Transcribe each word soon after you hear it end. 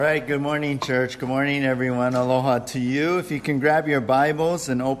All right, good morning, church. Good morning, everyone. Aloha to you. If you can grab your Bibles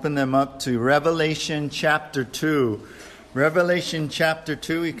and open them up to Revelation chapter 2. Revelation chapter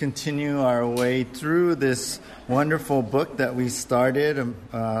 2, we continue our way through this wonderful book that we started,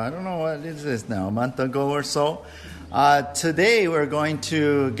 I don't know what is this now, a month ago or so. Today we're going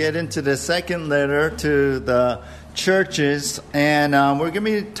to get into the second letter to the churches, and we're going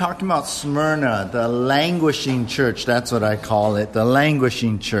to be talking about Smyrna, the languishing church. That's what I call it, the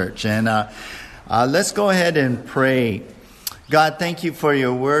languishing church. And let's go ahead and pray. God, thank you for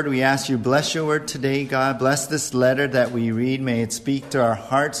your word. We ask you, bless your word today, God. Bless this letter that we read. May it speak to our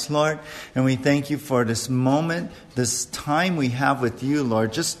hearts, Lord. And we thank you for this moment, this time we have with you,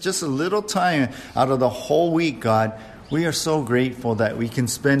 Lord. Just a little time out of the whole week, God. We are so grateful that we can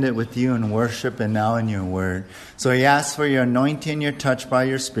spend it with you in worship and now in your word. So we ask for your anointing, your touch by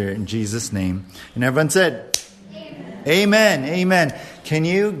your Spirit in Jesus' name. And everyone said, Amen. Amen. Amen. Can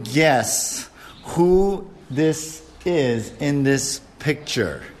you guess who this is in this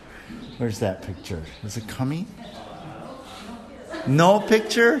picture? Where's that picture? Is it coming? No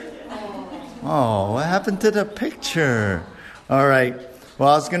picture? Oh, what happened to the picture? All right. Well,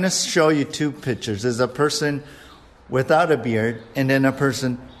 I was going to show you two pictures. There's a person without a beard, and then a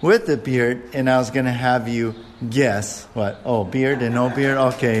person with a beard, and I was going to have you guess what? Oh, beard and no beard?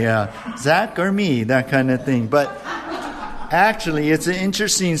 Okay, yeah. Zach or me, that kind of thing. But actually, it's an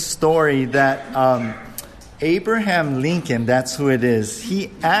interesting story that Abraham Lincoln, that's who it is,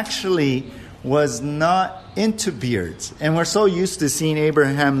 he actually was not into beards. And we're so used to seeing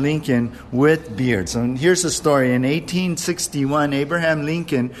Abraham Lincoln with beards. And here's the story. In 1861, Abraham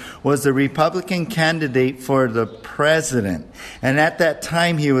Lincoln was the Republican candidate for the president. And at that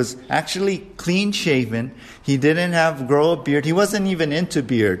time, he was actually clean-shaven. He didn't grow a beard. He wasn't even into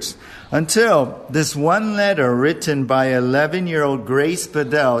beards. Until this one letter written by 11-year-old Grace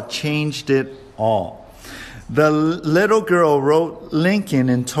Bedell changed it all. The little girl wrote Lincoln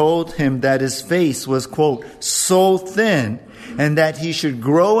and told him that his face was, quote, so thin and that he should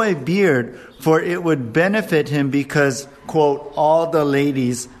grow a beard for it would benefit him because, quote, all the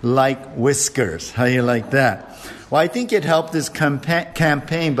ladies like whiskers. How you like that? Well, I think it helped his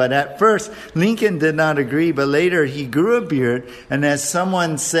campaign, but at first, Lincoln did not agree, but later he grew a beard, and as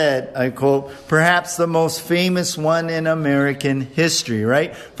someone said, I quote, perhaps the most famous one in American history,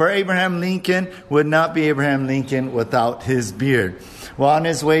 right? For Abraham Lincoln would not be Abraham Lincoln without his beard. Well, on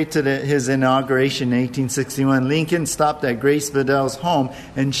his way to his inauguration in 1861, Lincoln stopped at Grace Bedell's home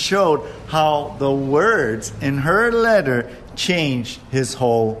and showed how the words in her letter changed his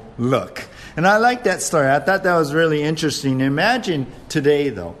whole look. And I like that story. I thought that was really interesting. Imagine today,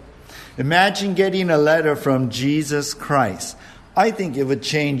 though. Imagine getting a letter from Jesus Christ. I think it would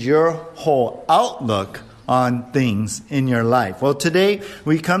change your whole outlook on things in your life. Well, today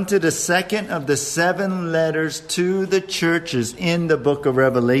we come to the second of the 7 letters to the churches in the book of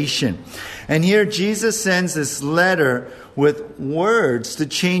Revelation. And here Jesus sends this letter with words to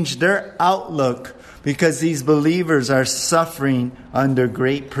change their outlook because these believers are suffering under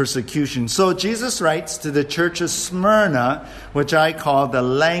great persecution. So Jesus writes to the church of Smyrna, which I call the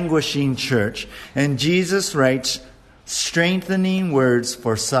languishing church. And Jesus writes, strengthening words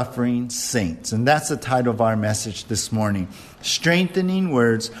for suffering saints. And that's the title of our message this morning. Strengthening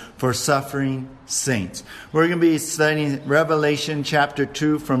words for suffering saints. We're going to be studying Revelation chapter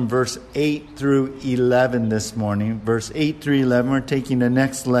 2 from verse 8 through 11 this morning. Verse 8 through 11, we're taking the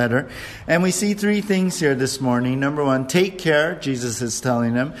next letter. And we see 3 things here this morning. Number 1, take care, Jesus is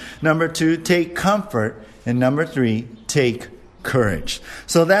telling them. Number 2, take comfort. And number 3, take courage.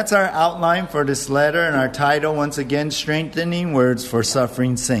 So that's our outline for this letter, and our title, once again, Strengthening Words for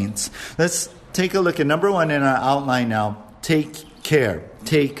Suffering Saints. Let's take a look at number 1 in our outline now. Take care.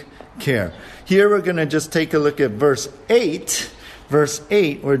 Take care. Here we're going to just take a look at verse 8,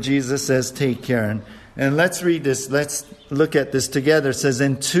 where Jesus says, take care. And let's read this. Let's look at this together. It says,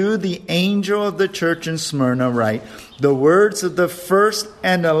 and to the angel of the church in Smyrna write, the words of the first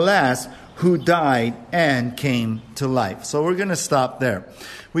and the last who died and came to life. So we're going to stop there.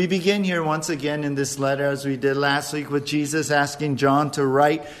 We begin here once again in this letter, as we did last week, with Jesus asking John to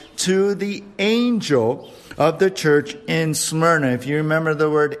write to the angel of the church in Smyrna. If you remember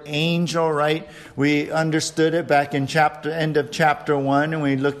the word angel, right? We understood it back in end of chapter 1, and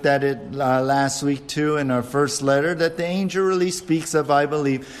we looked at it last week too in our first letter, that the angel really speaks of, I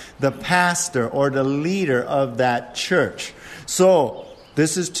believe, the pastor or the leader of that church. So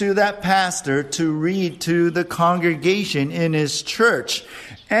this is to that pastor to read to the congregation in his church.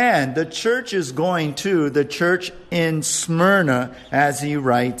 And the church is going to the church in Smyrna, as he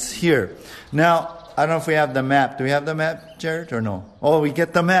writes here. Now, I don't know if we have the map. Do we have the map, Jared, or no? Oh, we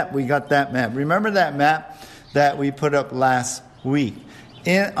get the map. We got that map. Remember that map that we put up last week?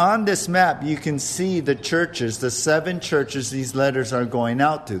 On this map, you can see the churches, the 7 churches these letters are going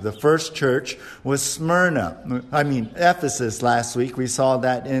out to. The first church was Ephesus last week. We saw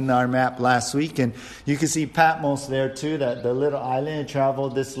that in our map last week. And you can see Patmos there too, that the little island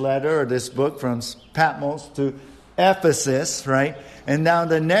traveled this letter or this book from Patmos to Ephesus, right? And now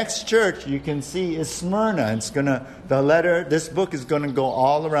the next church you can see is Smyrna. This book is going to go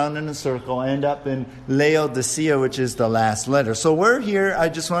all around in a circle, end up in Laodicea, which is the last letter. So we're here, I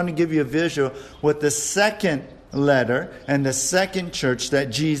just want to give you a visual with the second letter and the second church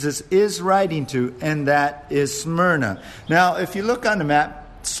that Jesus is writing to, and that is Smyrna. Now, if you look on the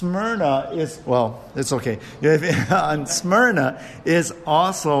map, Smyrna is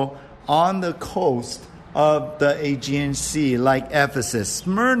also on the coast of the Aegean Sea, like Ephesus.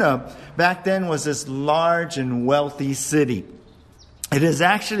 Smyrna back then was this large and wealthy city. It is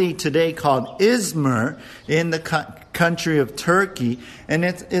actually today called Izmir in the country of Turkey, and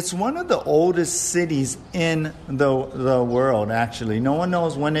it's one of the oldest cities in the world, actually. No one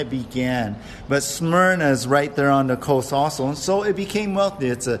knows when it began, but Smyrna is right there on the coast also, and so it became wealthy.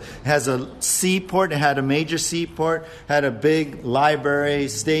 It has a seaport, it had a major seaport, had a big library,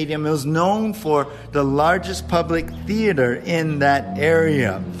 stadium. It was known for the largest public theater in that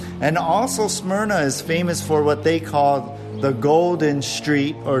area. And also Smyrna is famous for what they call the Golden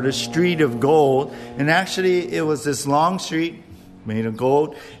Street, or the Street of Gold. And actually it was this long street made of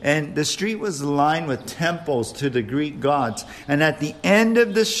gold, and the street was lined with temples to the Greek gods, and at the end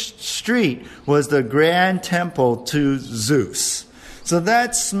of the street was the grand temple to Zeus. So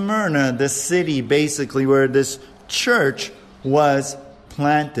that's Smyrna, the city basically where this church was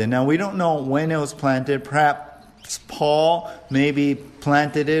planted. Now we don't know when it was planted. Perhaps Paul maybe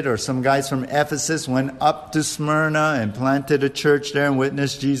planted it, or some guys from Ephesus went up to Smyrna and planted a church there and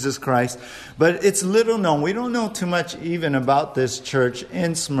witnessed Jesus Christ. But it's little known. We don't know too much even about this church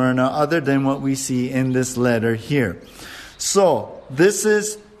in Smyrna other than what we see in this letter here. So this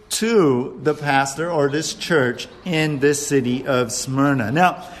is to the pastor or this church in this city of Smyrna.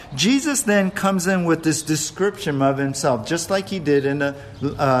 Now, Jesus then comes in with this description of himself, just like he did in the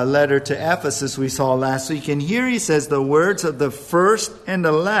letter to Ephesus we saw last week. And here he says the words of the first and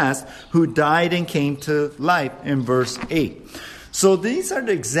the last who died and came to life in verse 8. So these are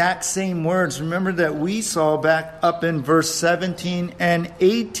the exact same words, remember, that we saw back up in verse 17 and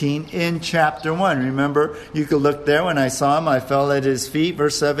 18 in chapter 1. Remember, you could look there. When I saw him, I fell at his feet.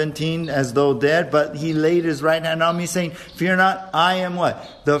 Verse 17, as though dead, but he laid his right hand on me, saying, fear not, I am what?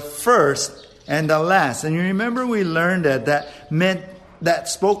 The first and the last. And you remember we learned that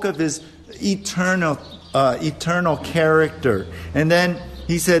spoke of his eternal character. And then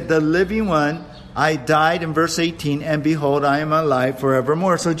he said, the living one, I died in verse 18, and behold, I am alive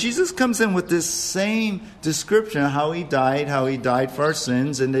forevermore. So Jesus comes in with this same description of how he died for our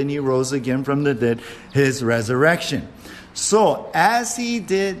sins, and then he rose again from the dead, his resurrection. So as he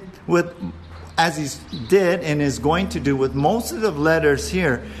did and is going to do with most of the letters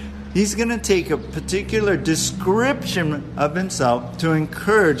here, he's going to take a particular description of himself to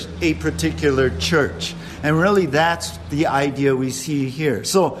encourage a particular church. And really that's the idea we see here.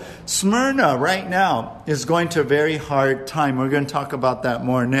 So Smyrna right now is going to a very hard time. We're going to talk about that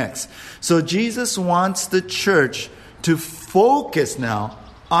more next. So Jesus wants the church to focus now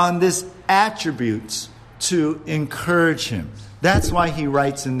on these attributes to encourage him. That's why he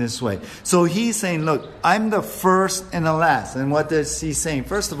writes in this way. So he's saying, look, I'm the first and the last. And what is he saying?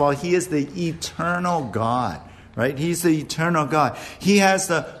 First of all, he is the eternal God. Right? He's the eternal God. He has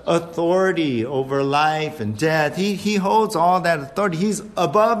the authority over life and death. He holds all that authority. He's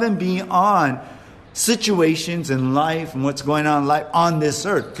above and beyond situations in life and what's going on in life on this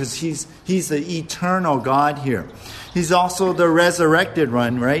earth, because he's the eternal God here. He's also the resurrected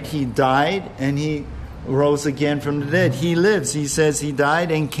one, right? He died and he rose again from the dead. He lives. He says he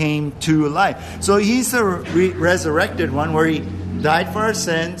died and came to life. So he's the resurrected one, where he died for our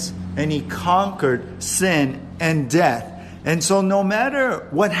sins and he conquered sin and death. And so no matter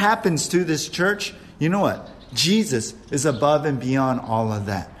what happens to this church, you know what? Jesus is above and beyond all of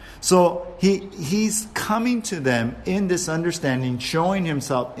that. So he's coming to them in this understanding, showing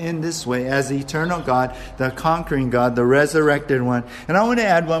himself in this way as the eternal God, the conquering God, the resurrected one. And I want to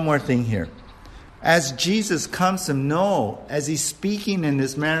add one more thing here. As Jesus comes to know, as he's speaking in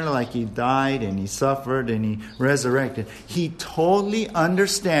this manner, like he died and he suffered and he resurrected, he totally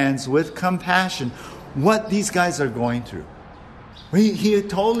understands with compassion what these guys are going through. He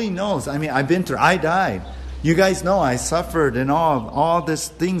totally knows. I mean, I died. You guys know I suffered and all these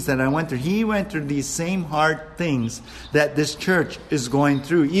things that I went through. He went through these same hard things that this church is going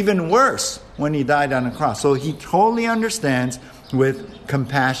through, even worse when he died on the cross. So he totally understands with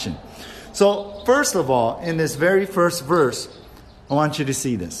compassion. So first of all, in this very first verse, I want you to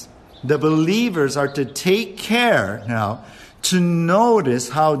see this. The believers are to take care now to notice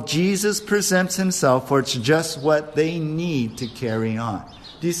how Jesus presents himself, for it's just what they need to carry on.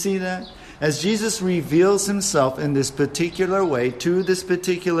 Do you see that? As Jesus reveals himself in this particular way to this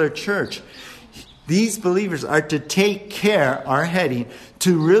particular church, these believers are to take care, our heading,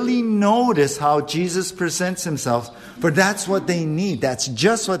 to really notice how Jesus presents himself, for that's what they need. That's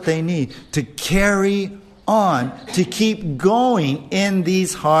just what they need to carry on, to keep going in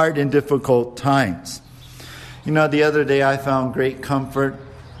these hard and difficult times. You know, the other day I found great comfort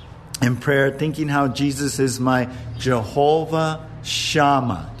in prayer, thinking how Jesus is my Jehovah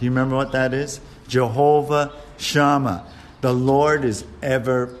Shammah. Do you remember what that is? Jehovah Shammah. The Lord is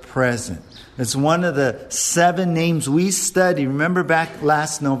ever present. It's one of the 7 names we study. Remember back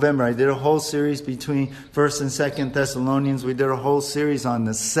last November, I did a whole series between 1st and 2nd Thessalonians. We did a whole series on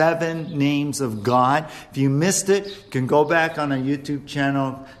the 7 names of God. If you missed it, you can go back on our YouTube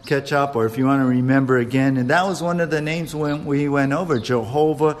channel, catch up, or if you want to remember again. And that was one of the names when we went over,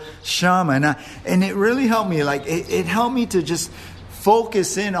 Jehovah Shammah. And it really helped me. It helped me to just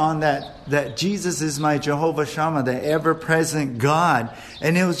focus in on that Jesus is my Jehovah Shammah, the ever-present God.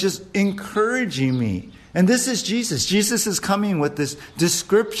 And it was just encouraging me. And this is Jesus. Jesus is coming with this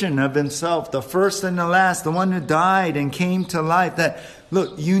description of himself, the first and the last, the one who died and came to life. That,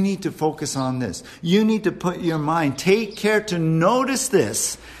 look, you need to focus on this. You need to put your mind, take care to notice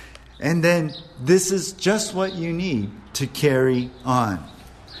this. And then this is just what you need to carry on.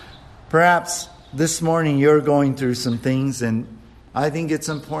 Perhaps this morning you're going through some things, and I think it's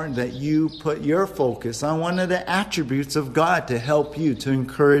important that you put your focus on one of the attributes of God to help you, to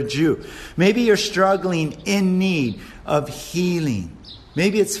encourage you. Maybe you're struggling in need of healing.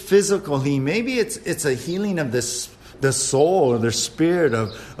 Maybe it's physical healing. Maybe it's a healing of the soul or the spirit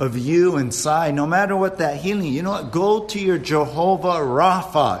of you inside. No matter what that healing, you know what? Go to your Jehovah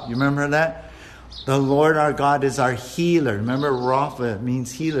Rapha. You remember that? The Lord our God is our healer. Remember, Rapha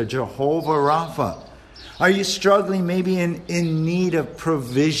means healer. Jehovah Rapha. Are you struggling maybe in need of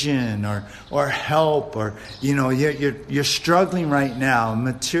provision or help, or you're struggling right now,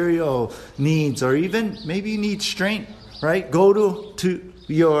 material needs, or even maybe you need strength, right? Go to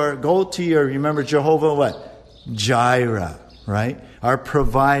your remember Jehovah what? Jireh, right? Our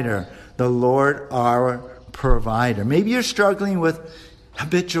provider, the Lord our provider. Maybe you're struggling with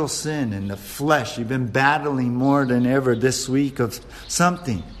habitual sin in the flesh. You've been battling more than ever this week of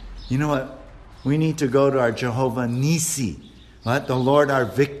something. You know what? We need to go to our Jehovah Nisi, right? The Lord our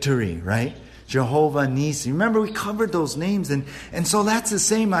victory, right? Jehovah Nisi. Remember, we covered those names, and so that's the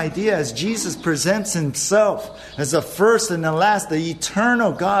same idea as Jesus presents himself as the first and the last, the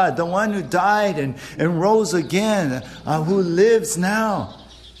eternal God, the one who died and rose again, who lives now.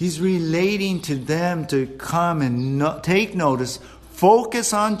 He's relating to them to come and take notice,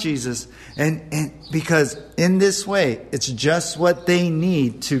 focus on Jesus, and because in this way, it's just what they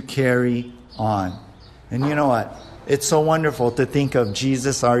need to carry on. And you know what? It's so wonderful to think of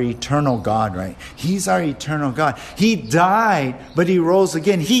Jesus, our eternal God, right? He's our eternal God. He died, but he rose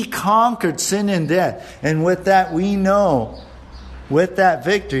again. He conquered sin and death. And with that, we know, with that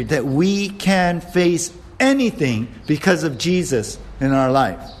victory, that we can face anything because of Jesus in our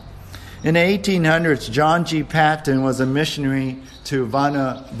life. In the 1800s, John G. Patton was a missionary to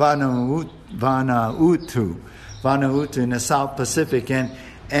Vanuatu in the South Pacific.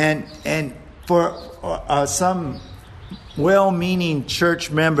 And for some well-meaning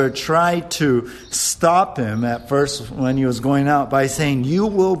church member tried to stop him at first when he was going out by saying, "You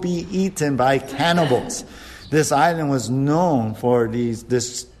will be eaten by cannibals." This island was known for these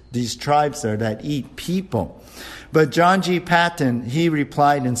tribes there that eat people. But John G. Patton, he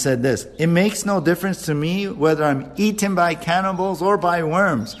replied and said this: "It makes no difference to me whether I'm eaten by cannibals or by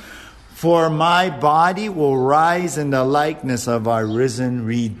worms. For my body will rise in the likeness of our risen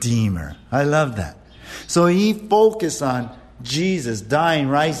Redeemer." I love that. So he focused on Jesus dying,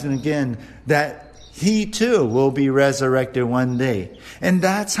 rising again, that he too will be resurrected one day. And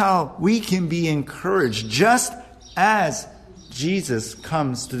that's how we can be encouraged, just as Jesus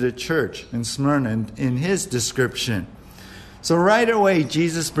comes to the church in Smyrna in his description. So right away,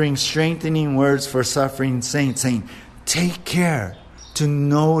 Jesus brings strengthening words for suffering saints, saying, take care to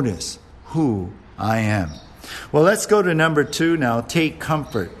notice who I am. Well, let's go to number 2 now. Take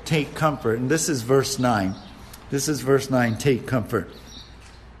comfort. Take comfort. And this is verse 9. This is verse 9. Take comfort.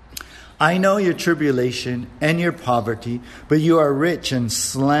 I know your tribulation and your poverty, but you are rich, and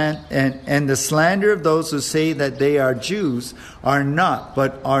the slander of those who say that they are Jews are not,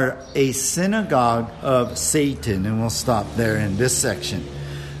 but are a synagogue of Satan. And we'll stop there in this section.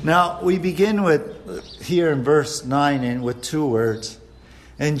 Now, we begin with, here in verse 9, and with two words.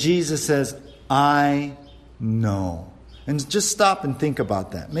 And Jesus says, I know. And just stop and think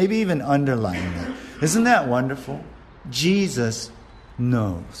about that. Maybe even underline that. Isn't that wonderful? Jesus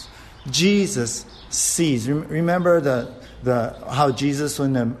knows. Jesus sees. Remember how Jesus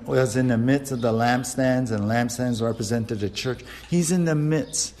was in the midst of the lampstands, and lampstands represented the church. He's in the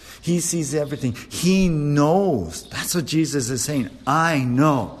midst. He sees everything. He knows. That's what Jesus is saying. I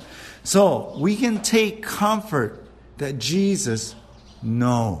know. So we can take comfort that Jesus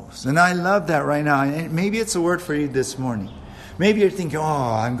knows. And I love that right now. And maybe it's a word for you this morning. Maybe you're thinking,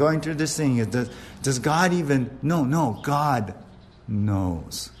 I'm going through this thing. Does God even know? No, God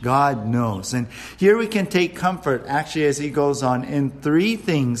knows. God knows. And here we can take comfort, actually, as he goes on, in three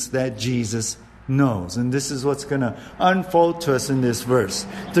things that Jesus knows. And this is what's going to unfold to us in this verse.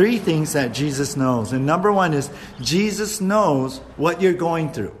 Three things that Jesus knows. And number one is, Jesus knows what you're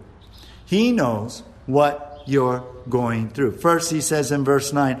going through. He knows what you're going through. First, he says in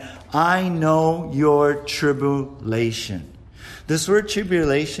verse 9, I know your tribulation. This word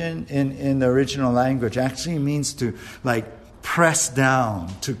tribulation in the original language actually means to press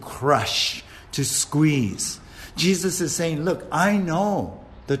down, to crush, to squeeze. Jesus is saying, look, I know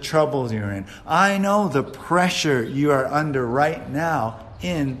the trouble you're in. I know the pressure you are under right now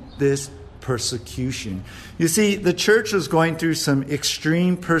in this persecution. You see, the church was going through some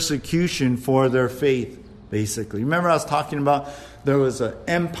extreme persecution for their faith, basically. Remember I was talking about there was an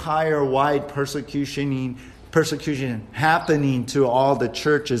empire-wide persecution happening to all the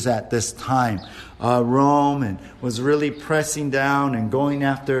churches at this time. Rome was really pressing down and going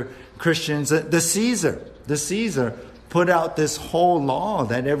after Christians. The Caesar put out this whole law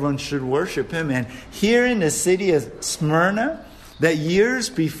that everyone should worship him. And here in the city of Smyrna, that years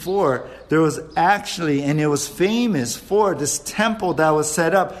before, there was actually, and it was famous for, this temple that was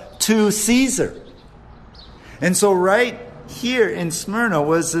set up to Caesar. And so right here in Smyrna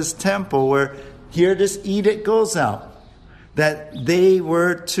was this temple where here this edict goes out that they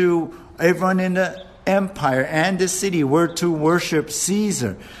were to, everyone in the empire and the city were to worship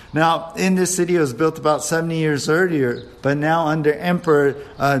Caesar. Now, in this city, it was built about 70 years earlier, but now under Emperor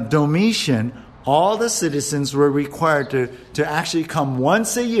Domitian, all the citizens were required to actually come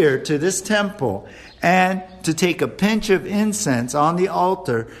once a year to this temple and to take a pinch of incense on the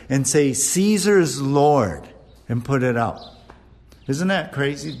altar and say, Caesar is Lord, and put it out. Isn't that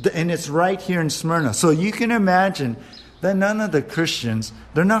crazy? And it's right here in Smyrna. So you can imagine that none of the Christians,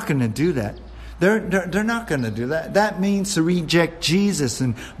 they're not going to do that. They're not going to do that. That means to reject Jesus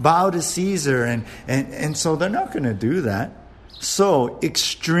and bow to Caesar. And so they're not going to do that. So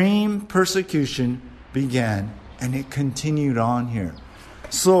extreme persecution began, and it continued on here.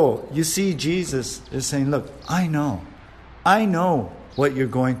 So you see, Jesus is saying, look, I know what you're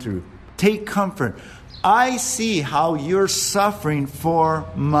going through. Take comfort. I see how you're suffering for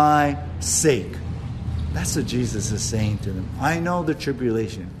my sake. That's what Jesus is saying to them. I know the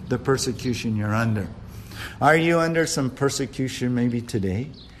tribulation, the persecution you're under. Are you under some persecution maybe today?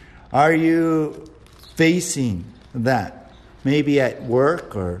 Are you facing that? Maybe at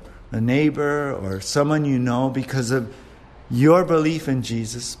work or a neighbor or someone you know because of your belief in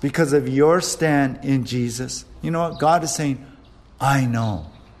Jesus, because of your stand in Jesus. You know what? God is saying, I know.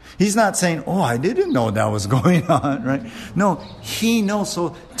 He's not saying, I didn't know that was going on, right? No, he knows.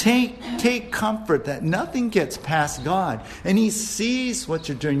 So take comfort that nothing gets past God. And he sees what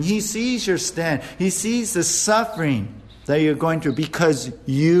you're doing. He sees your stand. He sees the suffering that you're going through because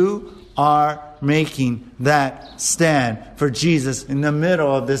you are making that stand for Jesus in the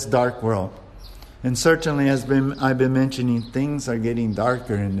middle of this dark world. And certainly, as I've been mentioning, things are getting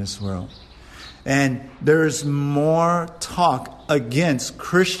darker in this world. And there's more talk against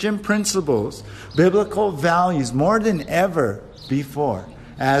Christian principles, biblical values, more than ever before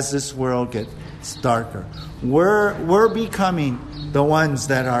as this world gets darker. We're becoming the ones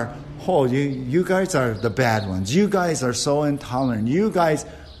that are, you guys are the bad ones. You guys are so intolerant. You guys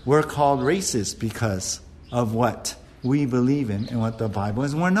were called racist because of what we believe in and what the Bible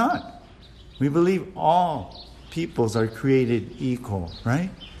is. We're not. We believe all peoples are created equal, right?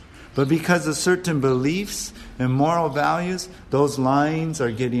 But because of certain beliefs and moral values, those lines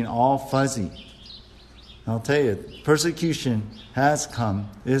are getting all fuzzy. I'll tell you, persecution has come,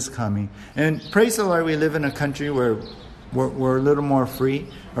 is coming. And praise the Lord, we live in a country where we're a little more free.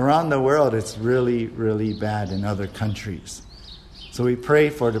 Around the world, it's really, really bad in other countries. So we pray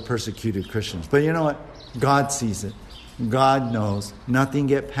for the persecuted Christians. But you know what? God sees it. God knows. Nothing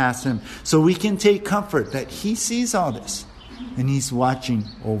get past him. So we can take comfort that he sees all this. And he's watching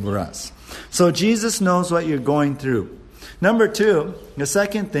over us. So Jesus knows what you're going through. Number 2, the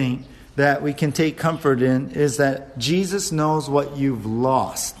second thing that we can take comfort in is that Jesus knows what you've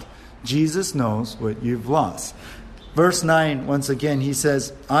lost. Jesus knows what you've lost. Verse 9, once again, he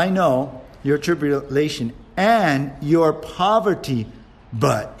says, I know your tribulation and your poverty,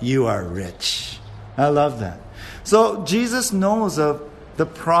 but you are rich. I love that. So Jesus knows of the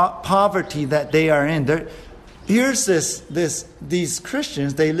poverty that they are in. Here's these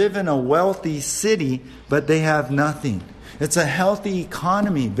Christians, they live in a wealthy city, but they have nothing. It's a healthy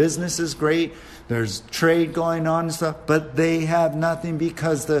economy. Business is great. There's trade going on and stuff, but they have nothing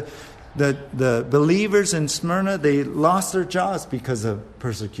because the believers in Smyrna, they lost their jobs because of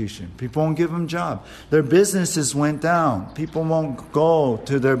persecution. People won't give them jobs. Their businesses went down. People won't go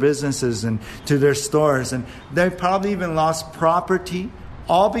to their businesses and to their stores. And they probably even lost property,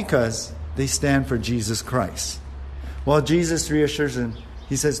 all because they stand for Jesus Christ. Well, Jesus reassures them.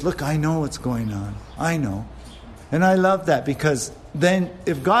 He says, look, I know what's going on. I know. And I love that, because then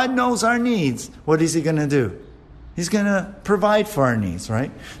if God knows our needs, what is he going to do? He's going to provide for our needs,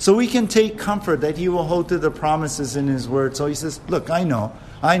 right? So we can take comfort that he will hold to the promises in his word. So he says, look, I know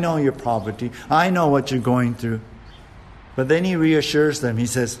your poverty. I know what you're going through. But then he reassures them. He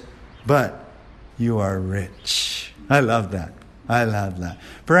says, but you are rich. I love that. I love that.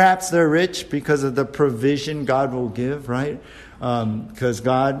 Perhaps they're rich because of the provision God will give, right? Because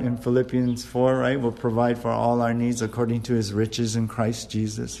God in Philippians 4, right, will provide for all our needs according to his riches in Christ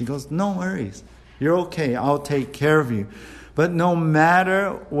Jesus. He goes, no worries. You're okay. I'll take care of you. But no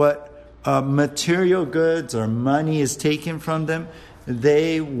matter what material goods or money is taken from them,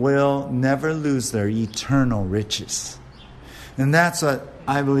 they will never lose their eternal riches. And that's what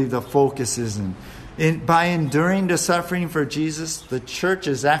I believe the focus is in. By enduring the suffering for Jesus, the church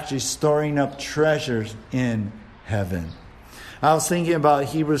is actually storing up treasures in heaven. I was thinking about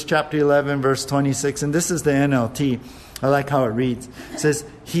Hebrews chapter 11, verse 26, and this is the NLT. I like how it reads. It says,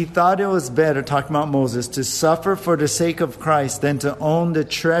 he thought it was better, talking about Moses, to suffer for the sake of Christ than to own the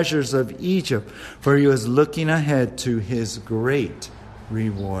treasures of Egypt, for he was looking ahead to his great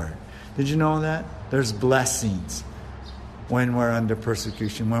reward. Did you know that? There's blessings when we're under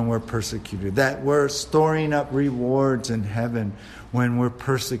persecution, when we're persecuted. That we're storing up rewards in heaven when we're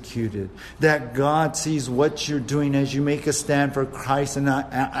persecuted. That God sees what you're doing as you make a stand for Christ and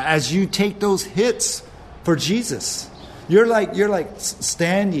as you take those hits for Jesus. You're like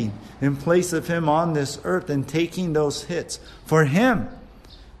standing in place of him on this earth and taking those hits for him.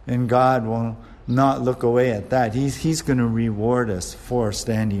 And God will not look away at that. He's going to reward us for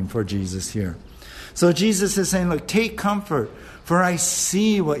standing for Jesus here. So Jesus is saying, look, take comfort, for I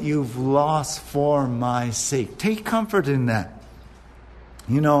see what you've lost for my sake. Take comfort in that.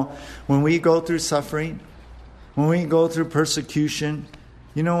 You know, when we go through suffering, when we go through persecution,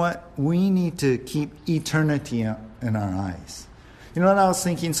 you know what? We need to keep eternity in our eyes. You know what I was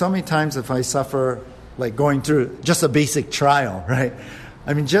thinking? So many times if I suffer, like going through just a basic trial, right?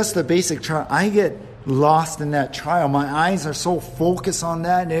 I mean, just a basic trial, I get lost in that trial. My eyes are so focused on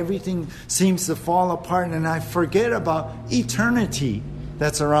that and everything seems to fall apart, and I forget about eternity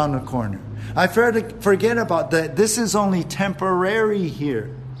that's around the corner. I forget about that this is only temporary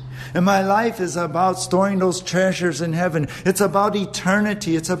here. And my life is about storing those treasures in heaven. It's about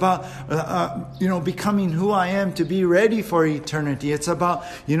eternity. It's about, becoming who I am to be ready for eternity. It's about,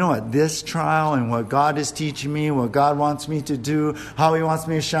 this trial and what God is teaching me, what God wants me to do, how he wants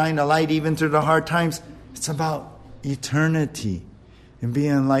me to shine the light even through the hard times. It's about eternity and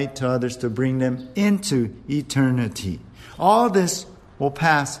being a light to others to bring them into eternity. All this will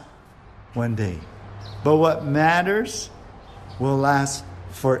pass one day. But what matters will last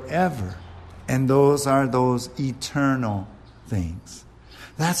forever. And those are those eternal things.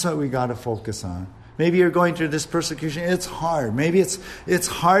 That's what we got to focus on. Maybe you're going through this persecution. It's hard. Maybe it's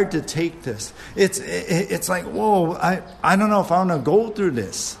hard to take this. It's like, whoa, I don't know if I want to go through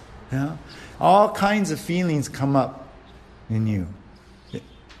this. Yeah? All kinds of feelings come up in you.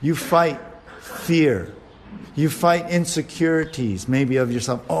 You fight fear. You fight insecurities, maybe of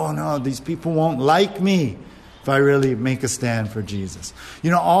yourself. Oh no, these people won't like me if I really make a stand for Jesus.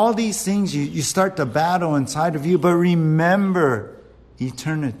 All these things you start to battle inside of you, but remember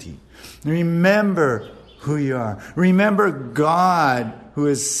eternity. Remember who you are. Remember God who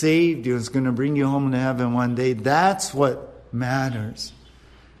has saved you, is going to bring you home to heaven one day. That's what matters.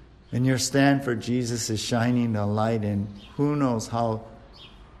 And your stand for Jesus is shining the light, and who knows how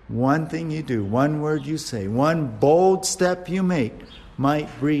one thing you do, one word you say, one bold step you make might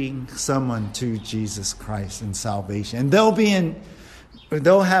bring someone to Jesus Christ and salvation. And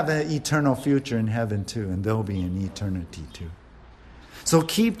they'll have an eternal future in heaven too, and they'll be in eternity too. So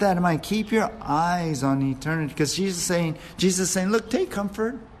keep that in mind. Keep your eyes on eternity, because Jesus is saying, look, take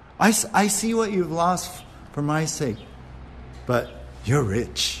comfort. I see what you've lost for my sake, but you're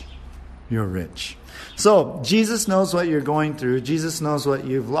rich. You're rich. So Jesus knows what you're going through. Jesus knows what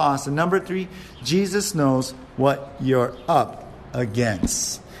you've lost. And number 3, Jesus knows what you're up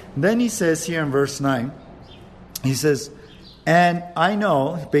against. And then he says here in verse 9, he says, and I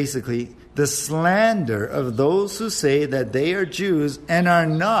know, basically, the slander of those who say that they are Jews and are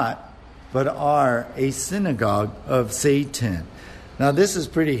not, but are a synagogue of Satan. Now this is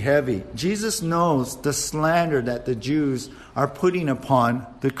pretty heavy. Jesus knows the slander that the Jews are putting upon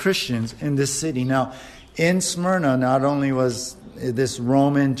the Christians in this city. Now, in Smyrna, not only was this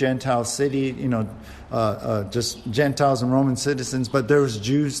Roman Gentile city, just Gentiles and Roman citizens, but there was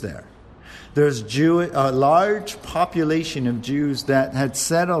Jews there. There's a large population of Jews that had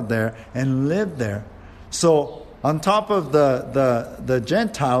settled there and lived there. So on top of the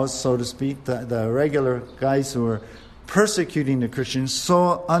Gentiles, so to speak, the regular guys who were persecuting the Christians,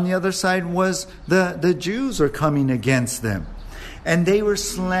 so on the other side was the Jews were coming against them. And they were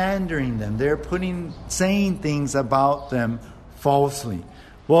slandering them. They're saying things about them falsely.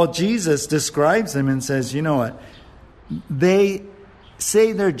 Well, Jesus describes them and says, you know what? They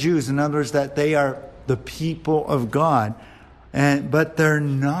say they're Jews. In other words, that they are the people of God. But they're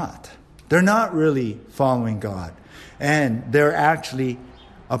not. They're not really following God. And they're actually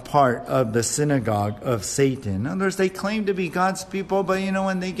a part of the synagogue of Satan. In other words, they claim to be God's people, but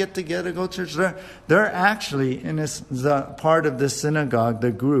when they get together, go to church, they're actually the part of the synagogue,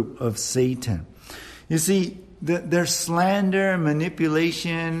 the group of Satan. You see, their slander and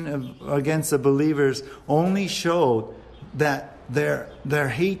manipulation against the believers only showed that their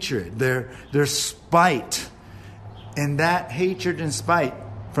hatred, their spite, and that hatred and spite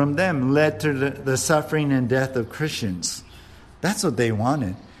from them led to the suffering and death of Christians. That's what they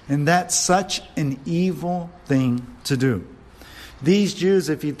wanted. And that's such an evil thing to do. These Jews,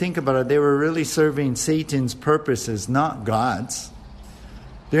 if you think about it, they were really serving Satan's purposes, not God's.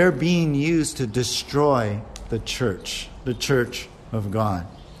 They're being used to destroy the church of God.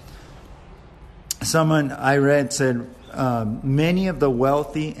 Someone I read said, many of the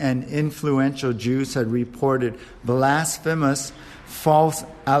wealthy and influential Jews had reported blasphemous, false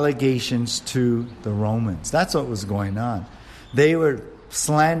allegations to the Romans. That's what was going on. They were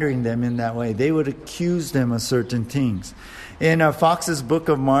slandering them in that way. They would accuse them of certain things. In Fox's Book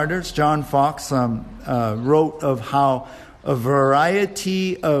of Martyrs, John Fox wrote of how a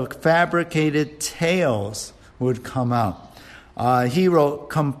variety of fabricated tales would come out. He wrote,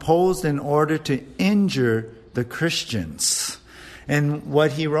 composed in order to injure the Christians. And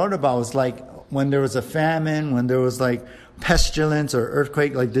what he wrote about was like when there was a famine, when there was like pestilence or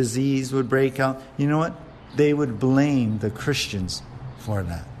earthquake, like disease would break out. You know what? They would blame the Christians for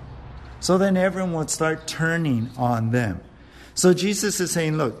that. So then everyone would start turning on them. So Jesus is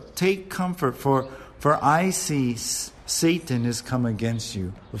saying, look, take comfort, for I see Satan has come against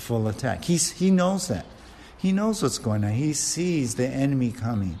you with full attack. He knows that. He knows what's going on. He sees the enemy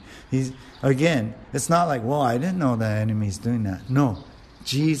coming. Again, it's not like, well, I didn't know the enemy's doing that. No.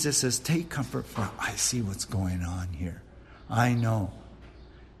 Jesus says, take comfort, for I see what's going on here. I know.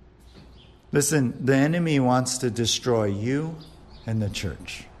 Listen, the enemy wants to destroy you and the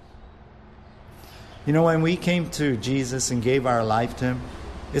church. When we came to Jesus and gave our life to Him,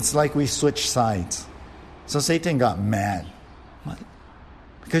 it's like we switched sides. So Satan got mad. What?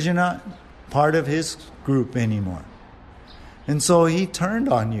 Because you're not part of his group anymore. And so he turned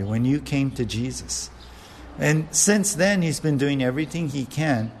on you when you came to Jesus. And since then, he's been doing everything he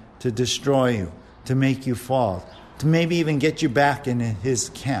can to destroy you, to make you fall, to maybe even get you back in his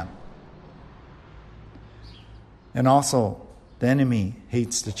camp. And also, the enemy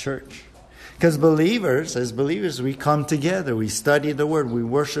hates the church. Because as believers, we come together, we study the Word, we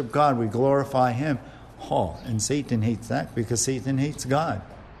worship God, we glorify Him. And Satan hates that because Satan hates God.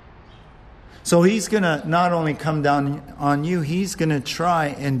 So he's going to not only come down on you, he's going to try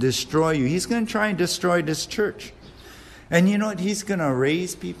and destroy you. He's going to try and destroy this church. And you know what? He's going to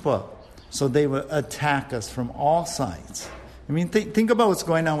raise people up so they will attack us from all sides. I mean, think about what's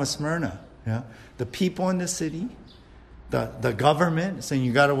going on with Smyrna. Yeah? The people in the city, the government saying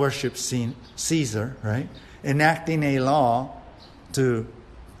you got to worship Caesar, right? Enacting a law to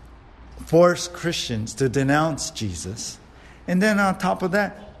force Christians to denounce Jesus. And then on top of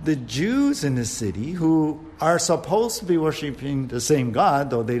that, the Jews in the city who are supposed to be worshiping the same God,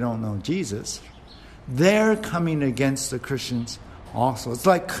 though they don't know Jesus, they're coming against the Christians also. It's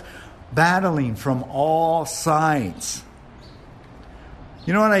like battling from all sides.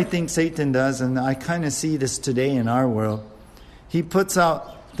 You know what I think Satan does, and I kind of see this today in our world? He puts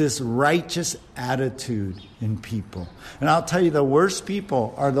out this righteous attitude in people. And I'll tell you, the worst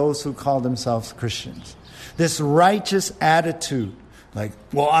people are those who call themselves Christians. This righteous attitude, like,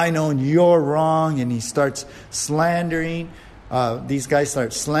 well, I know you're wrong, and he starts slandering. These guys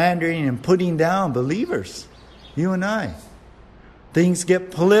start slandering and putting down believers, you and I. Things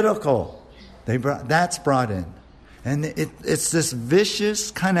get political. That's brought in. And it's this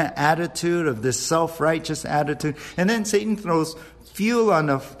vicious kind of attitude of this self-righteous attitude. And then Satan throws fuel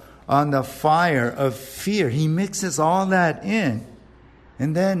on the fire of fear. He mixes all that in.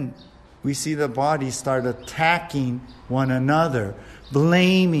 And then we see the body start attacking one another,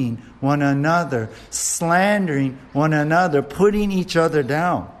 blaming one another, slandering one another, putting each other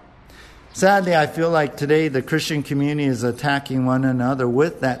down. Sadly, I feel like today the Christian community is attacking one another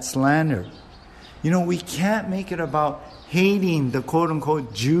with that slander. You know, we can't make it about hating the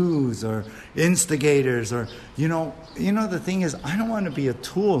quote-unquote Jews or instigators or, you know, the thing is, I don't want to be a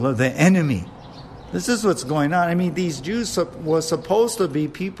tool of the enemy. This is what's going on. I mean, these Jews were supposed to be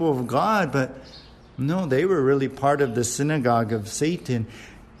people of God, but no, they were really part of the synagogue of Satan.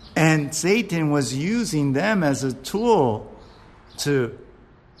 And Satan was using them as a tool to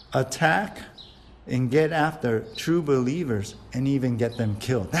attack and get after true believers and even get them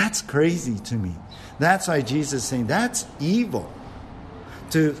killed. That's crazy to me. That's why Jesus is saying that's evil.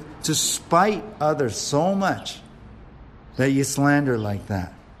 To spite others so much that you slander like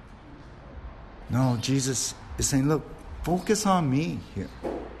that. No, Jesus is saying, look, focus on me here.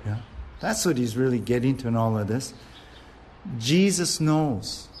 Yeah, that's what he's really getting to in all of this. Jesus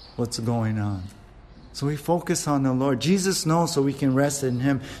knows what's going on. So we focus on the Lord. Jesus knows so we can rest in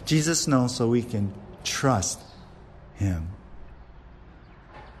him. Jesus knows so we can trust him.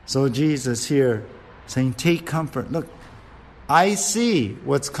 So Jesus here saying, take comfort. Look, I see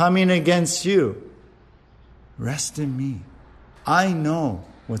what's coming against you. Rest in me. I know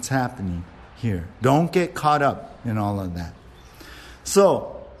what's happening here. Don't get caught up in all of that.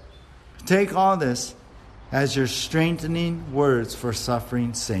 So, take all this as your strengthening words for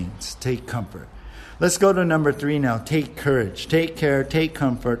suffering saints. Take comfort. Let's go to number 3 now. Take courage. Take care, take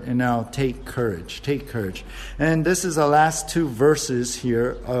comfort, and now take courage. Take courage. And this is the last 2 verses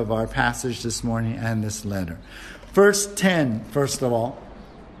here of our passage this morning and this letter. Verse 10, first of all.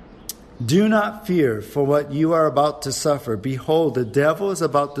 Do not fear for what you are about to suffer. Behold, the devil is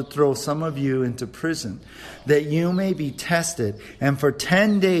about to throw some of you into prison, that you may be tested. And for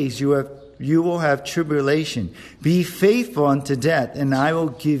 10 days you will have tribulation. Be faithful unto death, and I will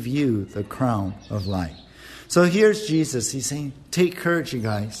give you the crown of life. So here's Jesus. He's saying, take courage, you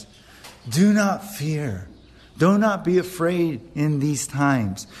guys. Do not fear. Do not be afraid in these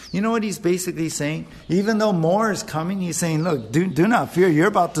times. You know what he's basically saying? Even though more is coming, he's saying, look, do not fear. You're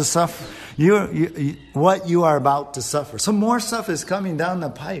about to suffer. What you are about to suffer. Some more stuff is coming down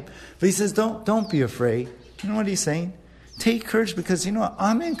the pipe. But he says, don't be afraid. You know what he's saying? Take courage because, you know what?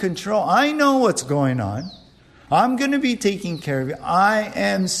 I'm in control. I know what's going on. I'm going to be taking care of you. I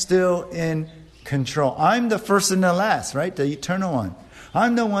am still in control. I'm the first and the last, right? The eternal one.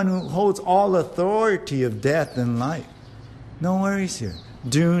 I'm the one who holds all authority of death and life. No worries here.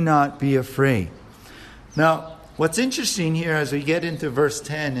 Do not be afraid. Now, what's interesting here as we get into verse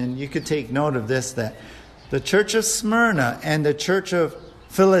 10, and you could take note of this, that the church of Smyrna and the church of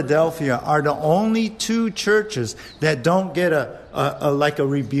Philadelphia are the only 2 churches that don't get a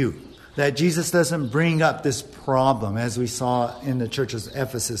rebuke. That Jesus doesn't bring up this problem as we saw in the church of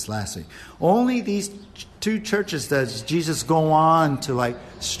Ephesus last week. Only these 2 churches does Jesus go on to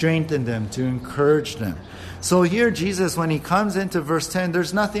strengthen them, to encourage them. So here Jesus, when he comes into verse 10,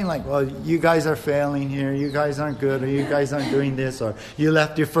 there's nothing like, well, you guys are failing here, you guys aren't good, or you guys aren't doing this, or you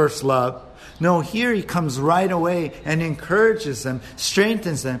left your first love. No, here he comes right away and encourages them,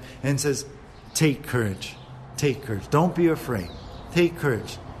 strengthens them, and says, take courage. Take courage. Don't be afraid. Take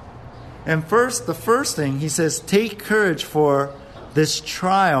courage. And the first thing, he says, take courage, for this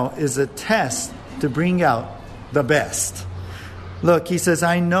trial is a test to bring out the best. Look, he says,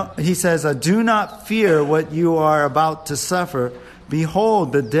 do not fear what you are about to suffer.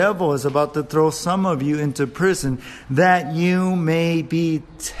 Behold, the devil is about to throw some of you into prison, that you may be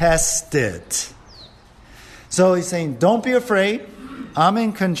tested. So he's saying, don't be afraid. I'm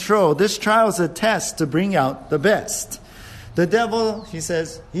in control. This trial is a test to bring out the best. The devil, he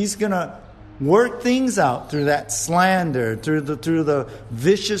says, he's going to work things out through that slander, through the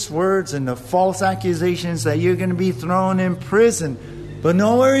vicious words and the false accusations that you're going to be thrown in prison. But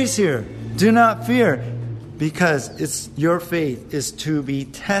no worries here. Do not fear, because your faith is to be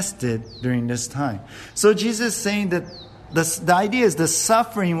tested during this time. So Jesus is saying that the idea is the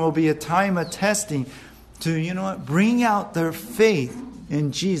suffering will be a time of testing to, bring out their faith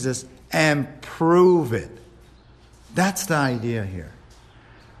in Jesus and prove it. That's the idea here.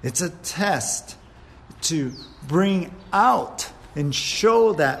 It's a test to bring out and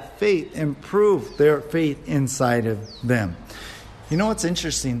show that faith and prove their faith inside of them. You know what's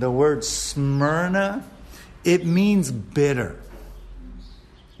interesting? The word Smyrna, it means bitter.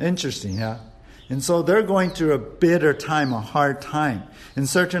 Interesting, yeah? And so they're going through a bitter time, a hard time. And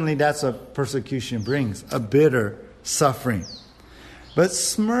certainly that's what persecution brings, a bitter suffering. But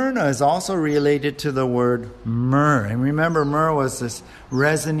Smyrna is also related to the word myrrh. And remember, myrrh was this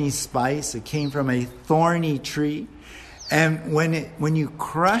resiny spice. It came from a thorny tree. And when you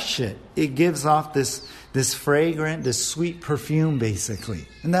crush it, it gives off this fragrant, this sweet perfume, basically.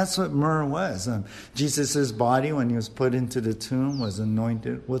 And that's what myrrh was. Jesus' body, when he was put into the tomb, was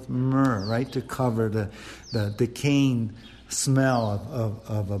anointed with myrrh, right? To cover the decaying smell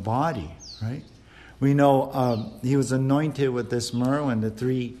of a body, right? We know he was anointed with this myrrh when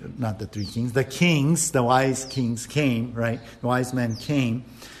the kings, the wise kings came, right? The wise men came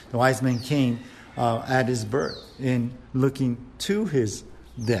at his birth in looking to his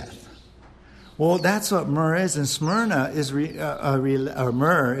death. Well, that's what myrrh is, and Smyrna is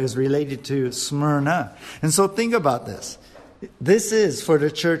myrrh is related to Smyrna. And so think about this. This is for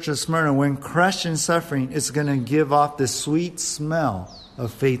the church of Smyrna. When crushed in suffering, it's going to give off the sweet smell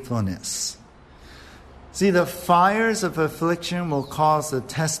of faithfulness. See, the fires of affliction will cause the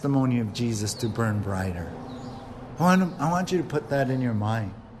testimony of Jesus to burn brighter. I want you to put that in your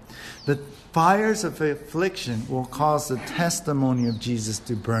mind. The fires of affliction will cause the testimony of Jesus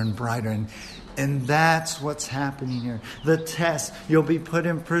to burn brighter. And that's what's happening here. The test, you'll be put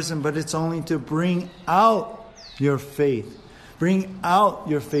in prison, but it's only to bring out your faith. Bring out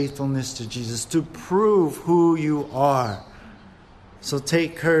your faithfulness to Jesus, to prove who you are. So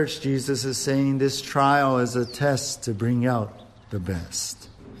take courage, Jesus is saying. This trial is a test to bring out the best.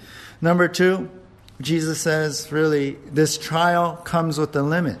 Number 2, Jesus says, really, this trial comes with a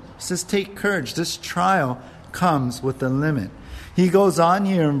limit. He says, take courage. This trial comes with a limit. He goes on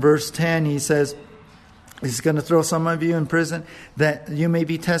here in verse 10. He says, he's going to throw some of you in prison that you may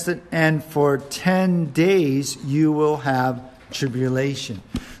be tested. And for 10 days you will have tribulation.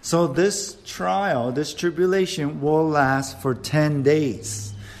 So this trial, this tribulation will last for 10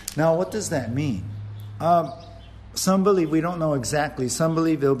 days. Now, what does that mean? Some believe, we don't know exactly. Some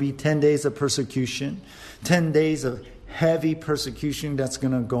believe there'll be 10 days of persecution, 10 days of heavy persecution that's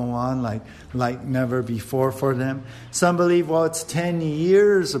going to go on like never before for them. Some believe, it's 10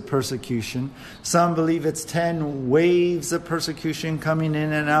 years of persecution. Some believe it's 10 waves of persecution coming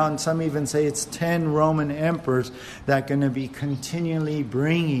in and out. And some even say it's 10 Roman emperors that are going to be continually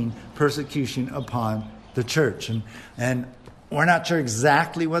bringing persecution upon the church. And we're not sure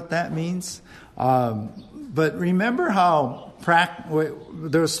exactly what that means. But remember how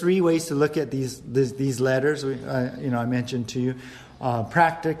there's 3 ways to look at these letters. I mentioned to you,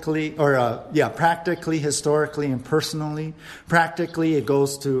 practically, historically, and personally. Practically, it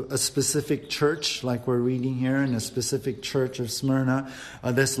goes to a specific church, like we're reading here in a specific church of Smyrna.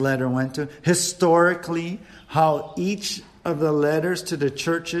 This letter went to. Historically, how each of the letters to the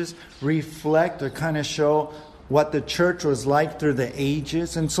churches reflect or kind of show what the church was like through the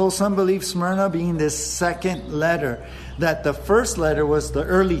ages. And so some believe Smyrna being this second letter, that the first letter was the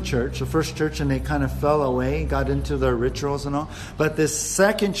early church, the first church, and they kind of fell away, got into their rituals and all. But this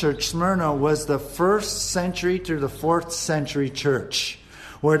second church, Smyrna, was the 1st century to the 4th century church,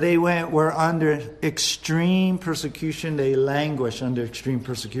 where they were under extreme persecution. They languished under extreme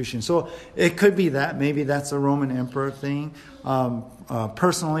persecution. So it could be that. Maybe that's a Roman emperor thing.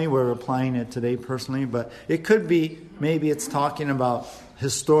 Personally, we're applying it today personally. But it could be, maybe it's talking about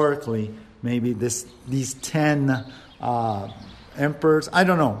historically, maybe these 10 emperors. I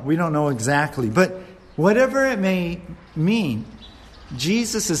don't know. We don't know exactly. But whatever it may mean,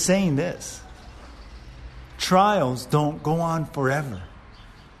 Jesus is saying this. Trials don't go on forever.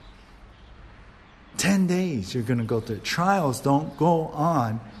 10 days you're going to go through. Trials don't go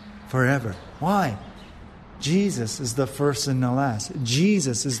on forever. Why? Jesus is the first and the last.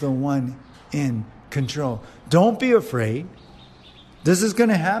 Jesus is the one in control. Don't be afraid. This is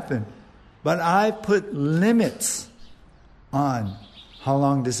going to happen. But I put limits on how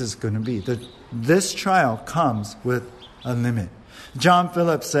long this is going to be. This trial comes with a limit. John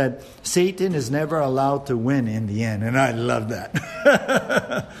Phillips said, Satan is never allowed to win in the end. And I love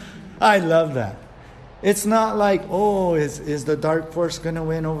that. I love that. It's not like, oh, is the dark force going to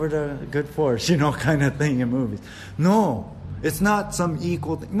win over the good force, kind of thing in movies. No, it's not some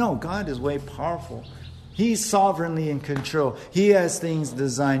equal thing. No, God is way powerful. He's sovereignly in control. He has things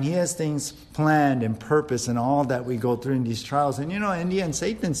designed. He has things planned and purpose and all that we go through in these trials. And in the end,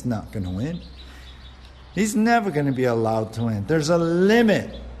 Satan's not going to win. He's never going to be allowed to win. There's a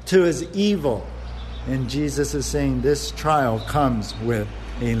limit to his evil. And Jesus is saying this trial comes with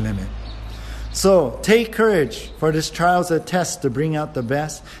a limit. So take courage, for this trial is a test to bring out the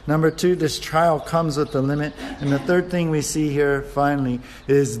best. Number 2, this trial comes with a limit. And the third thing we see here finally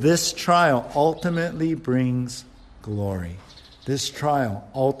is this trial ultimately brings glory. This trial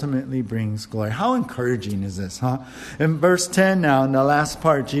ultimately brings glory. How encouraging is this, huh? In verse 10 now, in the last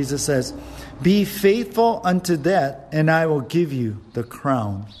part, Jesus says, be faithful unto death, and I will give you the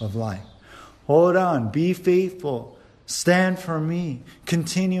crown of life. Hold on, be faithful. Stand for me.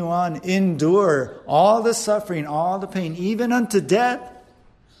 Continue on. Endure all the suffering, all the pain, even unto death.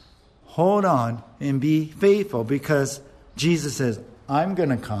 Hold on and be faithful, because Jesus says, I'm going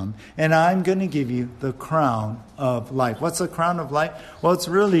to come and I'm going to give you the crown of life. What's the crown of life? Well, it's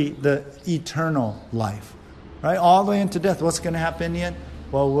really the eternal life, right? All the way into death. What's going to happen in the end?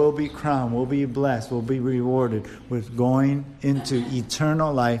 Well, we'll be crowned, we'll be blessed, we'll be rewarded with going into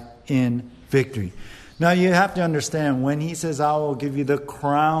eternal life in victory. Now, you have to understand, when he says, I will give you the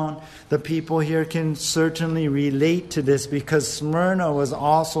crown, the people here can certainly relate to this, because Smyrna was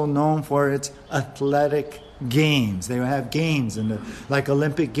also known for its athletic games. They would have games, like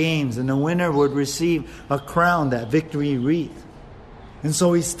Olympic games, and the winner would receive a crown, that victory wreath. And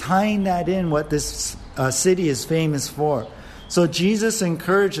so he's tying that in, what this city is famous for. So Jesus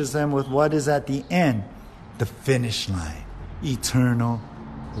encourages them with what is at the end, the finish line, eternal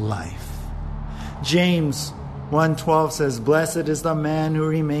life. James 1:12 says, blessed is the man who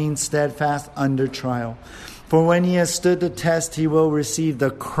remains steadfast under trial. For when he has stood the test, he will receive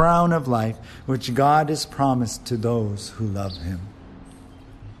the crown of life, which God has promised to those who love him.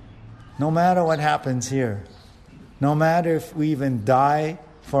 No matter what happens here, no matter if we even die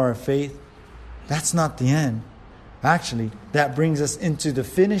for our faith, that's not the end. Actually, that brings us into the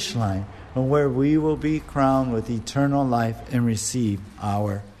finish line, where we will be crowned with eternal life and receive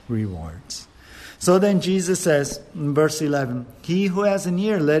our rewards. So then Jesus says in verse 11, he who has an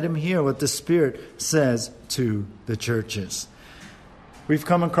ear, let him hear what the Spirit says to the churches. We've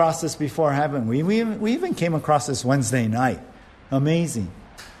come across this before, haven't we? We even came across this Wednesday night. Amazing.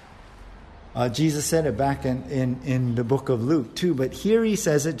 Jesus said it back in the book of Luke too. But here he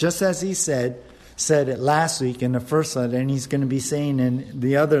says it just as he said it last week in the first letter, and he's going to be saying in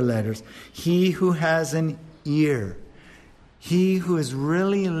the other letters. He who has an ear, he who is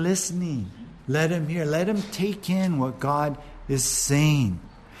really listening, let him hear. Let him take in what God is saying.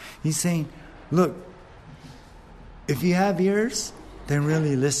 He's saying, look, if you have ears, then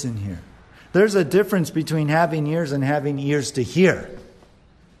really listen here. There's a difference between having ears and having ears to hear.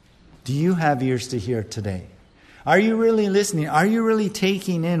 Do you have ears to hear today? Are you really listening? Are you really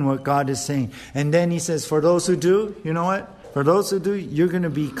taking in what God is saying? And then he says, for those who do, you know what? For those who do, you're going to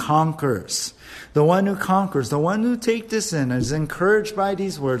be conquerors. The one who conquers, the one who takes this in, is encouraged by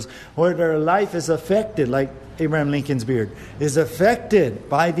these words, where their life is affected, like Abraham Lincoln's beard, is affected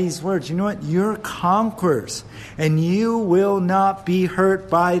by these words. You know what? You're conquerors, and you will not be hurt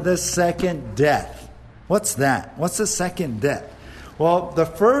by the second death. What's that? What's the second death? Well, the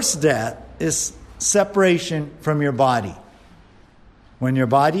first death is separation from your body. When your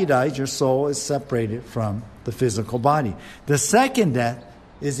body dies, your soul is separated from the physical body. The second death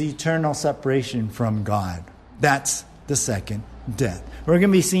is eternal separation from God. That's the second death. We're going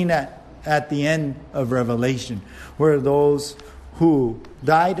to be seeing that at the end of Revelation, where those who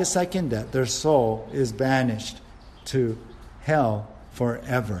die the second death, their soul is banished to hell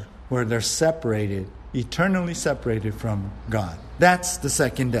forever, where they're separated, eternally separated from God. That's the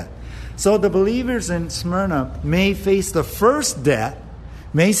second death. So the believers in Smyrna may face the first death,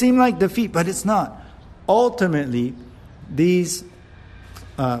 may seem like defeat, but it's not. Ultimately, these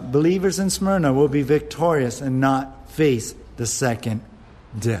believers in Smyrna will be victorious and not face the second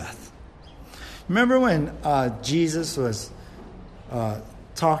death. Remember when Jesus was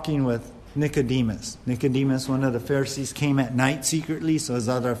talking with Nicodemus. Nicodemus, one of the Pharisees, came at night secretly so his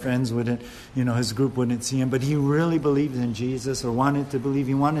other friends wouldn't, his group wouldn't see him. But he really believed in Jesus, or wanted to believe.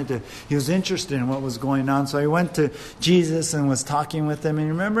 He was interested in what was going on. So he went to Jesus and was talking with him. And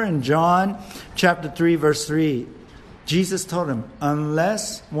remember in John chapter 3, verse 3, Jesus told him,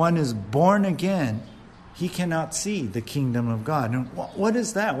 unless one is born again, he cannot see the kingdom of God. And what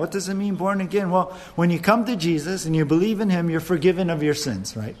is that? What does it mean, born again? Well, when you come to Jesus and you believe in him, you're forgiven of your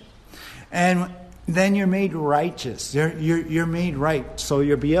sins, right? And then you're made righteous. You're made right, so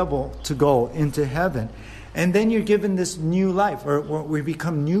you'll be able to go into heaven. And then you're given this new life, or we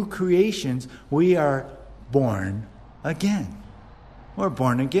become new creations. We are born again. We're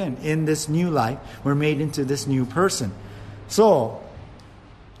born again in this new life. We're made into this new person. So,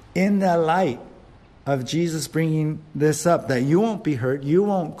 in the light of Jesus bringing this up, that you won't be hurt, you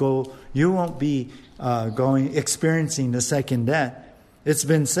won't be experiencing the second death. It's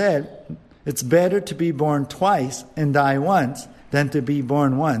been said, it's better to be born twice and die once than to be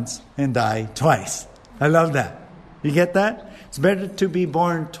born once and die twice. I love that. You get that? It's better to be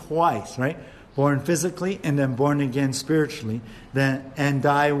born twice, right? Born physically and then born again spiritually, and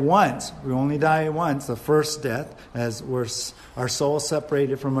die once. We only die once, the first death, as our soul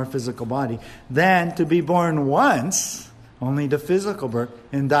separated from our physical body. Then to be born once, only the physical birth,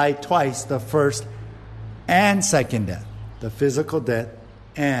 and die twice, the first and second death, the physical death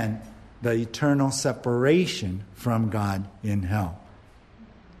and the eternal separation from God in hell.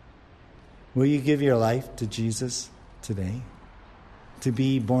 Will you give your life to Jesus today to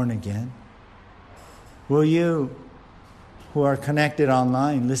be born again? Will you, who are connected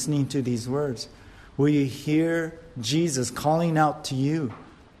online, listening to these words, will you hear Jesus calling out to you?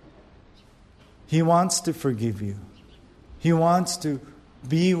 He wants to forgive you. He wants to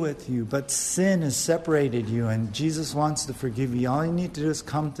be with you, but sin has separated you, and Jesus wants to forgive you. All you need to do is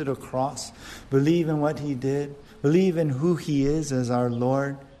come to the cross, believe in what he did, believe in who he is as our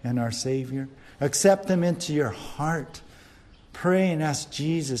Lord and our Savior. Accept him into your heart. Pray and ask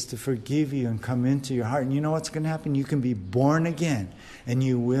Jesus to forgive you and come into your heart. And you know what's going to happen? You can be born again, and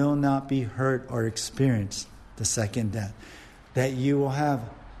you will not be hurt or experience the second death. That you will have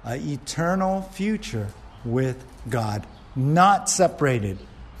an eternal future with God, not separated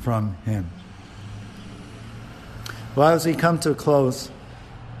from him. Well, as we come to a close,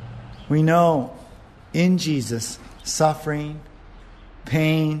 we know in Jesus, suffering,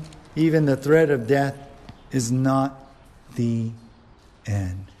 pain, even the threat of death is not the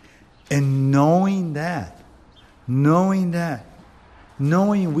end. And knowing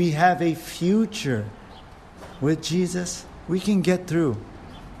we have a future with Jesus, we can get through.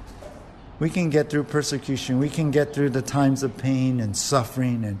 We can get through persecution. We can get through the times of pain and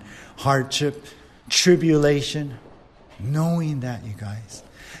suffering and hardship, tribulation. Knowing that, you guys.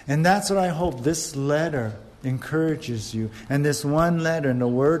 And that's what I hope this letter encourages you. And this one letter and the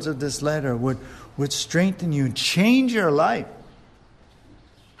words of this letter would strengthen you, change your life,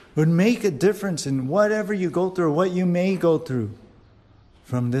 would make a difference in whatever you go through, what you may go through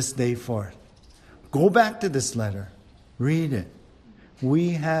from this day forth. Go back to this letter. Read it.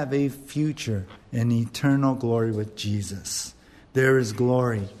 We have a future in eternal glory with Jesus. There is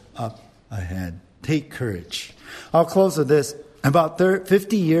glory up ahead. Take courage. I'll close with this. About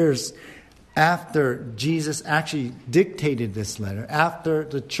 50 years after Jesus actually dictated this letter, after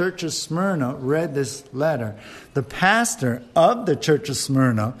the church of Smyrna read this letter, the pastor of the church of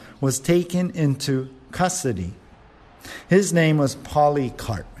Smyrna was taken into custody. His name was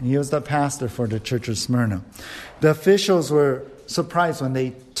Polycarp, and he was the pastor for the church of Smyrna. The officials were surprised when they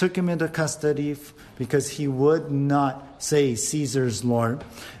took him into custody because he would not say Caesar's Lord.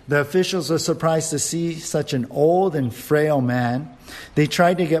 The officials were surprised to see such an old and frail man. They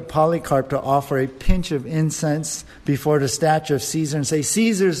tried to get Polycarp to offer a pinch of incense before the statue of Caesar and say,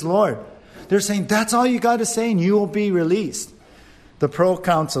 Caesar's Lord. They're saying, that's all you got to say and you will be released. The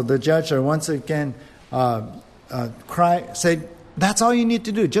proconsul, the judge, once again said, that's all you need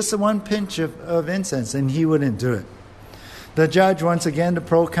to do, just one pinch of incense, and he wouldn't do it. The judge, once again, the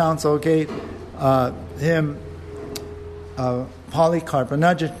proconsul, gave him Polycarp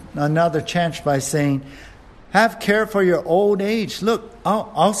another chance by saying, have care for your old age. Look,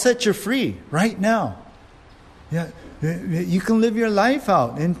 I'll set you free right now. Yeah, you can live your life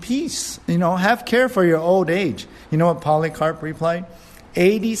out in peace. Have care for your old age. You know what Polycarp replied?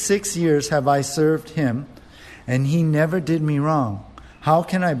 86 years have I served him, and he never did me wrong. How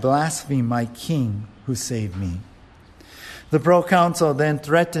can I blaspheme my king who saved me? The proconsul then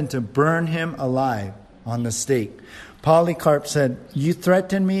threatened to burn him alive on the stake. Polycarp said, you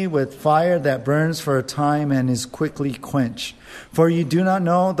threaten me with fire that burns for a time and is quickly quenched. For you do not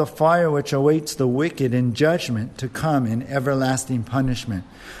know the fire which awaits the wicked in judgment to come in everlasting punishment.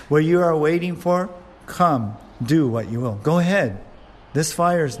 What you are waiting for, come, do what you will. Go ahead. This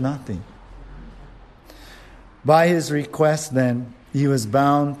fire is nothing. By his request then, he was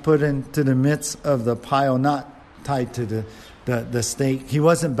bound, put into the midst of the pile, not tied to the the stake. He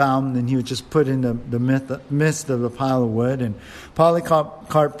wasn't bound, and he was just put in the midst of the pile of wood. And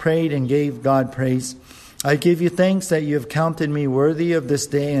Polycarp prayed and gave God praise. I give you thanks that you have counted me worthy of this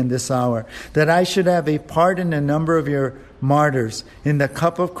day and this hour, that I should have a part in the number of your martyrs in the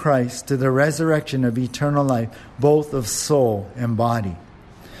cup of Christ to the resurrection of eternal life, both of soul and body.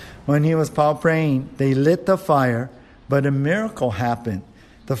 When he was Paul praying, they lit the fire, but a miracle happened.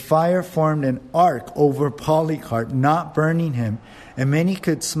 The fire formed an arc over Polycarp, not burning him, and many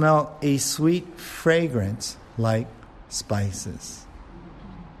could smell a sweet fragrance like spices.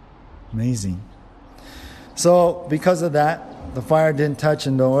 Amazing. So, because of that, the fire didn't touch,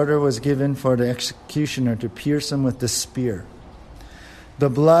 and the order was given for the executioner to pierce him with the spear. The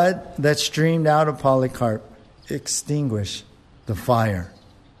blood that streamed out of Polycarp extinguished the fire.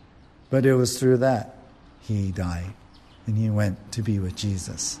 But it was through that he died, and he went to be with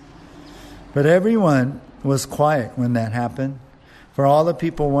Jesus. But everyone was quiet when that happened, for all the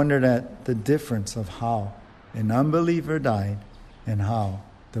people wondered at the difference of how an unbeliever died and how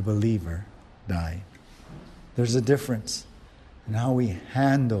the believer died. There's a difference in how we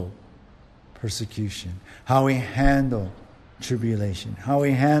handle persecution, how we handle tribulation, how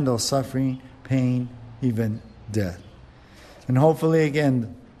we handle suffering, pain, even death. And hopefully,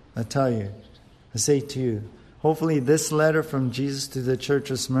 again, I say to you, hopefully this letter from Jesus to the church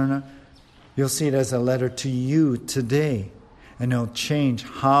of Smyrna, you'll see it as a letter to you today. And it'll change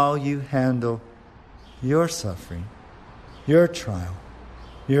how you handle your suffering, your trial,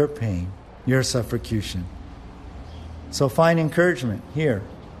 your pain, your suffocation. So find encouragement here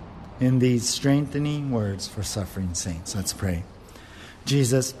in these strengthening words for suffering saints. Let's pray.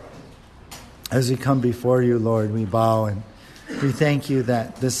 Jesus, as we come before you, Lord, we bow and we thank you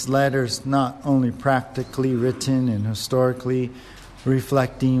that this letter is not only practically written and historically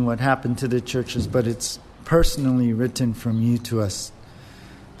reflecting what happened to the churches, but it's personally written from you to us,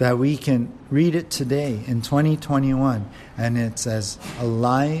 that we can read it today in 2021, and it's as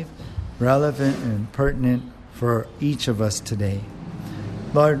alive, relevant, and pertinent for each of us today.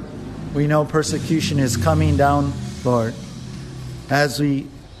 Lord, we know persecution is coming down, Lord, as we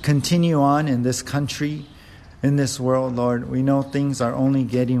continue on in this country, in this world, Lord. We know things are only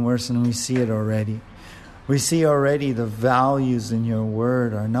getting worse, and we see it already. We see already the values in your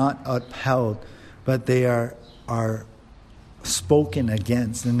word are not upheld, but they are spoken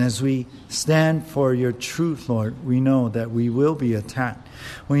against. And as we stand for your truth, Lord, we know that we will be attacked.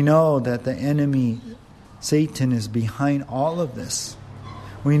 We know that the enemy, Satan, is behind all of this.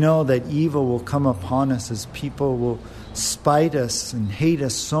 We know that evil will come upon us as people will spite us and hate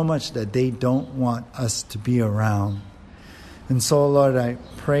us so much that they don't want us to be around. And so, Lord, I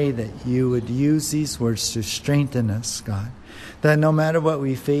pray that you would use these words to strengthen us, God. That no matter what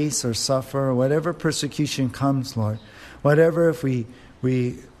we face or suffer, or whatever persecution comes, Lord, whatever if we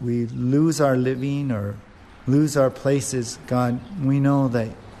lose our living or lose our places, God, we know that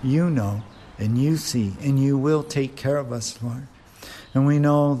you know and you see and you will take care of us, Lord. And we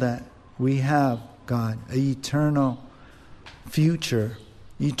know that we have, God, an eternal future.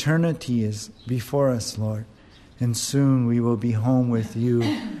 Eternity is before us, Lord. And soon we will be home with you,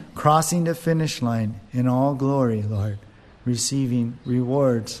 crossing the finish line in all glory, Lord, receiving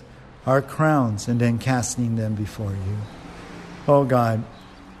rewards, our crowns, and then casting them before you. Oh God,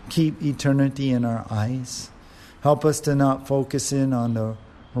 keep eternity in our eyes. Help us to not focus in on the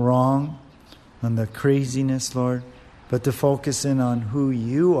wrong, on the craziness, Lord, but to focus in on who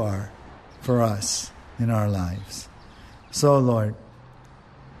you are for us in our lives. So, Lord,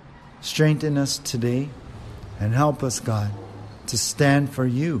 strengthen us today and help us, God, to stand for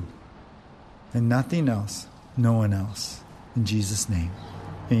you and nothing else, no one else. In Jesus' name,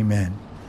 amen.